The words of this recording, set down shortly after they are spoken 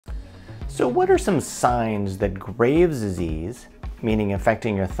So what are some signs that Graves' disease, meaning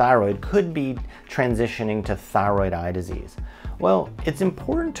affecting your thyroid, could be transitioning to thyroid eye disease? Well, it's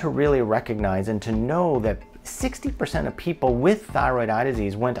important to really recognize and to know that 60% of people with thyroid eye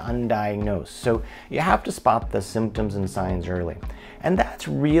disease went undiagnosed. So you have to spot the symptoms and signs early. And that's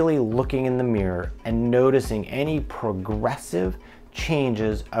really looking in the mirror and noticing any progressive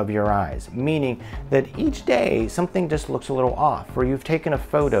changes of your eyes, meaning that each day something just looks a little off, or you've taken a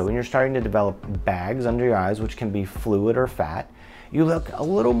photo and you're starting to develop bags under your eyes, which can be fluid or fat. You look a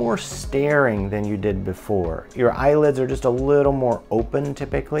little more staring than you did before. Your eyelids are just a little more open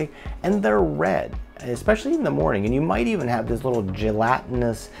typically, and they're red, especially in the morning. And you might even have this little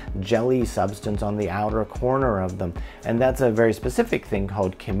gelatinous jelly substance on the outer corner of them. And that's a very specific thing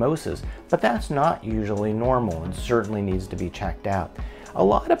called chemosis, but that's not usually normal and certainly needs to be checked out. A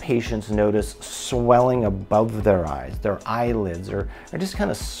lot of patients notice swelling above their eyes. Their eyelids are just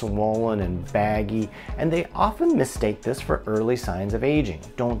kind of swollen and baggy, and they often mistake this for early signs of aging.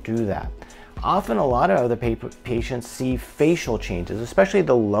 Don't do that. Often a lot of other patients see facial changes, especially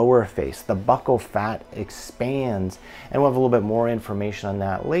the lower face. The buccal fat expands, and we'll have a little bit more information on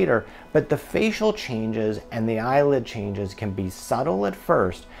that later. But the facial changes and the eyelid changes can be subtle at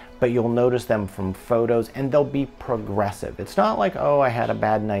first, but you'll notice them from photos and they'll be progressive. It's not like, oh, I had a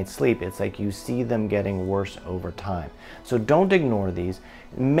bad night's sleep. It's like you see them getting worse over time. So don't ignore these.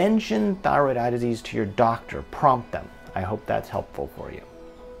 Mention thyroid eye disease to your doctor. Prompt them. I hope that's helpful for you.